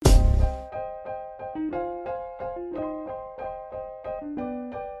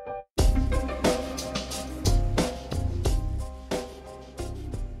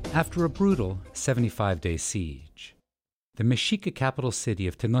After a brutal 75-day siege, the Mexica capital city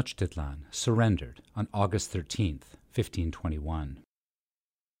of Tenochtitlan surrendered on August 13th, 1521.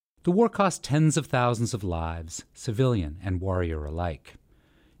 The war cost tens of thousands of lives, civilian and warrior alike.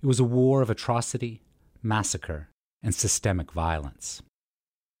 It was a war of atrocity, massacre, and systemic violence.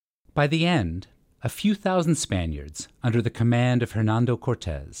 By the end, a few thousand Spaniards, under the command of Hernando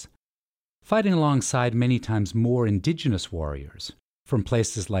Cortés, fighting alongside many times more indigenous warriors from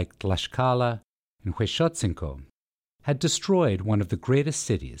places like Tlaxcala and Huexotzinco, had destroyed one of the greatest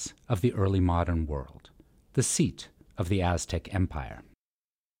cities of the early modern world, the seat of the Aztec Empire.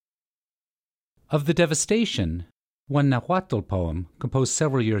 Of the devastation, one Nahuatl poem composed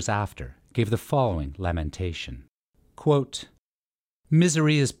several years after gave the following lamentation. Quote,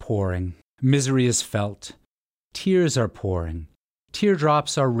 "Misery is pouring, misery is felt, tears are pouring,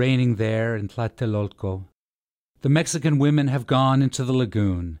 teardrops are raining there in Tlatelolco. The Mexican women have gone into the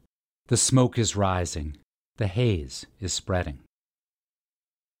lagoon. The smoke is rising. The haze is spreading."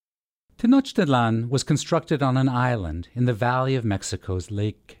 Tenochtitlan was constructed on an island in the valley of Mexico's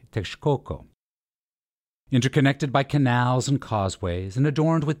Lake Texcoco. Interconnected by canals and causeways and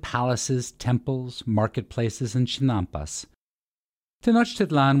adorned with palaces, temples, marketplaces, and chinampas,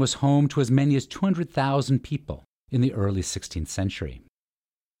 Tenochtitlan was home to as many as 200,000 people in the early 16th century.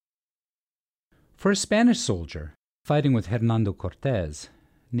 For a Spanish soldier fighting with Hernando Cortés,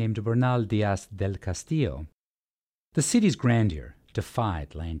 named Bernal Díaz del Castillo, the city's grandeur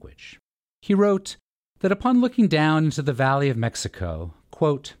defied language. He wrote that upon looking down into the Valley of Mexico,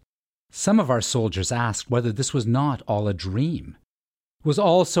 quote, "Some of our soldiers asked whether this was not all a dream. It was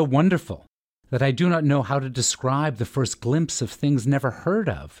all so wonderful that I do not know how to describe the first glimpse of things never heard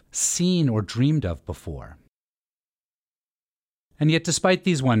of, seen, or dreamed of before." And yet, despite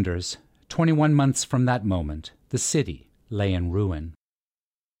these wonders, 21 months from that moment, the city lay in ruin.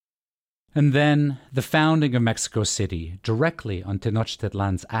 And then, the founding of Mexico City, directly on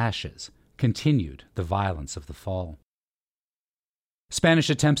Tenochtitlan's ashes, continued the violence of the fall. Spanish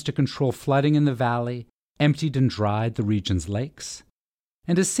attempts to control flooding in the valley emptied and dried the region's lakes,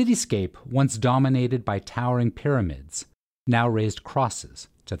 and a cityscape once dominated by towering pyramids now raised crosses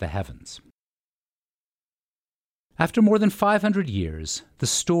to the heavens. After more than 500 years, the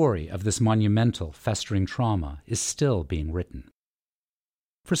story of this monumental, festering trauma is still being written.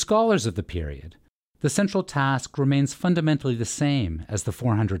 For scholars of the period, the central task remains fundamentally the same as the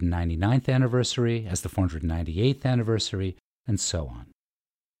 499th anniversary, as the 498th anniversary, and so on.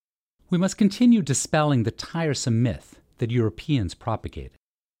 We must continue dispelling the tiresome myth that Europeans propagated,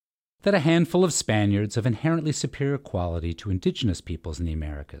 that a handful of Spaniards of inherently superior quality to indigenous peoples in the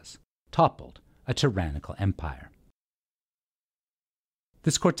Americas toppled a tyrannical empire.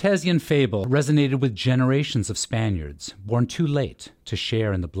 This Cortesian fable resonated with generations of Spaniards born too late to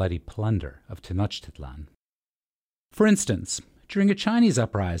share in the bloody plunder of Tenochtitlan. For instance, during a Chinese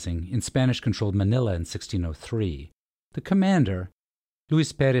uprising in Spanish-controlled Manila in 1603, the commander,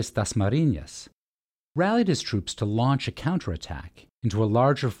 Luis Pérez Dasmariñas, rallied his troops to launch a counterattack into a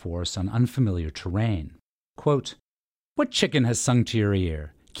larger force on unfamiliar terrain. Quote, "What chicken has sung to your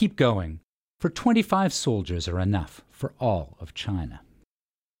ear? Keep going, for 25 soldiers are enough for all of China."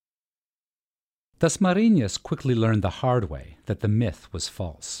 Dasmariñas quickly learned the hard way that the myth was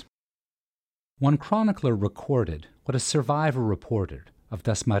false. One chronicler recorded what a survivor reported of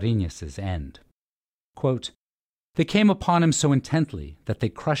Dasmariñas' end. Quote, "They came upon him so intently that they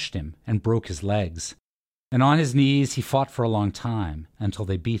crushed him and broke his legs, and on his knees he fought for a long time until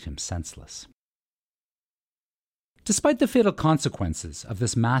they beat him senseless." Despite the fatal consequences of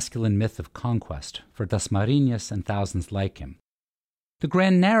this masculine myth of conquest for Dasmariñas and thousands like him, the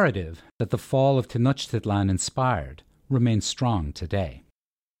grand narrative that the fall of Tenochtitlan inspired remains strong today.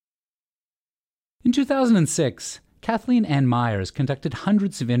 In 2006, Kathleen Ann Myers conducted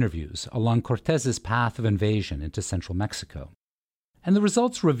hundreds of interviews along Cortés's path of invasion into central Mexico, and the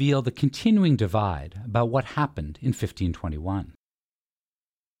results reveal the continuing divide about what happened in 1521.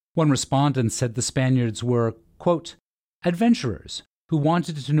 One respondent said the Spaniards were, quote, "adventurers who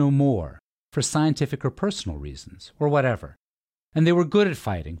wanted to know more for scientific or personal reasons, or whatever, and they were good at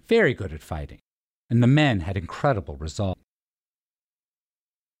fighting, very good at fighting, and the men had incredible results."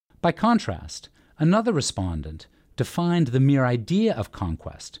 By contrast, another respondent defined the mere idea of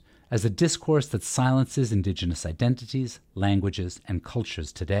conquest as a discourse that silences indigenous identities, languages, and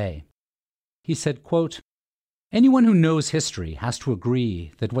cultures today. He said, quote, "Anyone who knows history has to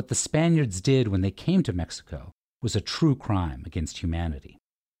agree that what the Spaniards did when they came to Mexico was a true crime against humanity."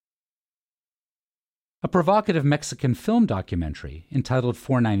 A provocative Mexican film documentary entitled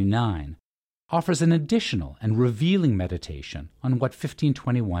 499 offers an additional and revealing meditation on what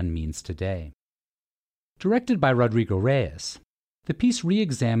 1521 means today. Directed by Rodrigo Reyes, the piece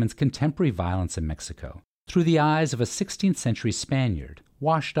re-examines contemporary violence in Mexico through the eyes of a 16th century Spaniard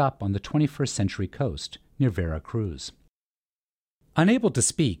washed up on the 21st century coast near Veracruz. Unable to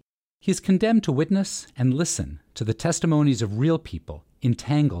speak, he is condemned to witness and listen to the testimonies of real people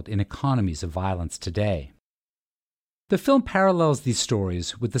entangled in economies of violence today. The film parallels these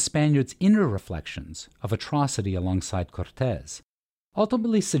stories with the Spaniard's inner reflections of atrocity alongside Cortes,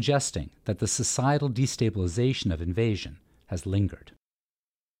 ultimately suggesting that the societal destabilization of invasion has lingered.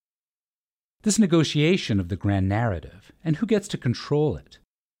 This negotiation of the grand narrative, and who gets to control it,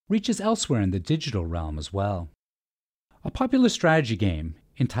 reaches elsewhere in the digital realm as well. A popular strategy game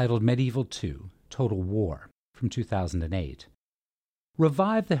entitled Medieval II: Total War from 2008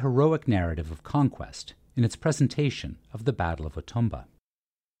 revived the heroic narrative of conquest in its presentation of the Battle of Otumba.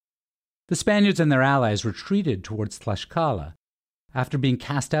 The Spaniards and their allies retreated towards Tlaxcala after being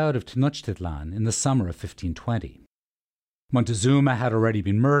cast out of Tenochtitlan in the summer of 1520. Montezuma had already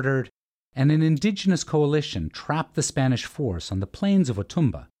been murdered, and an indigenous coalition trapped the Spanish force on the plains of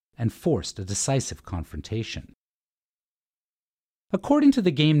Otumba and forced a decisive confrontation. According to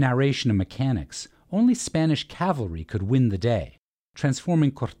the game narration and mechanics, only Spanish cavalry could win the day,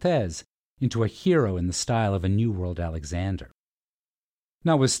 transforming Cortes into a hero in the style of a New World Alexander.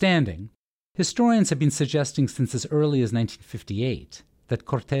 Notwithstanding, historians have been suggesting since as early as 1958 that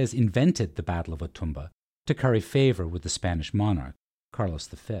Cortes invented the Battle of Otumba to curry favor with the Spanish monarch, Carlos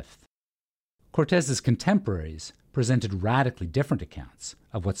V. Cortes's contemporaries presented radically different accounts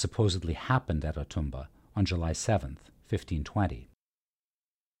of what supposedly happened at Otumba on July 7, 1520.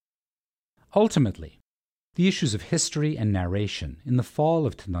 Ultimately, the issues of history and narration in the fall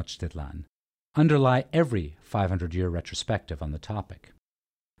of Tenochtitlan underlie every 500-year retrospective on the topic.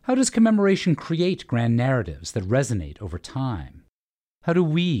 How does commemoration create grand narratives that resonate over time? How do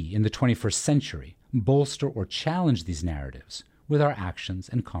we, in the 21st century, bolster or challenge these narratives with our actions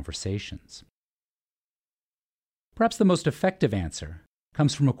and conversations? Perhaps the most effective answer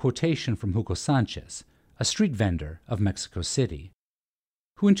comes from a quotation from Hugo Sanchez, a street vendor of Mexico City,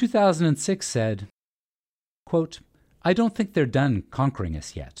 who in 2006 said, quote, "I don't think they're done conquering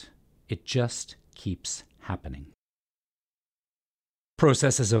us yet. It just keeps happening."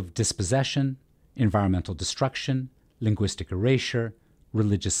 Processes of dispossession, environmental destruction, linguistic erasure,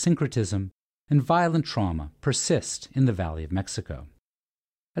 religious syncretism, and violent trauma persist in the Valley of Mexico.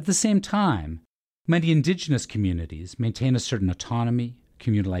 At the same time, many indigenous communities maintain a certain autonomy,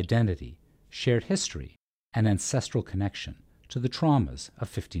 communal identity, shared history, and ancestral connection to the traumas of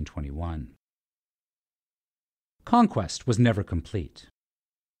 1521. Conquest was never complete,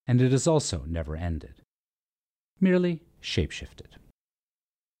 and it is also never ended, merely shapeshifted.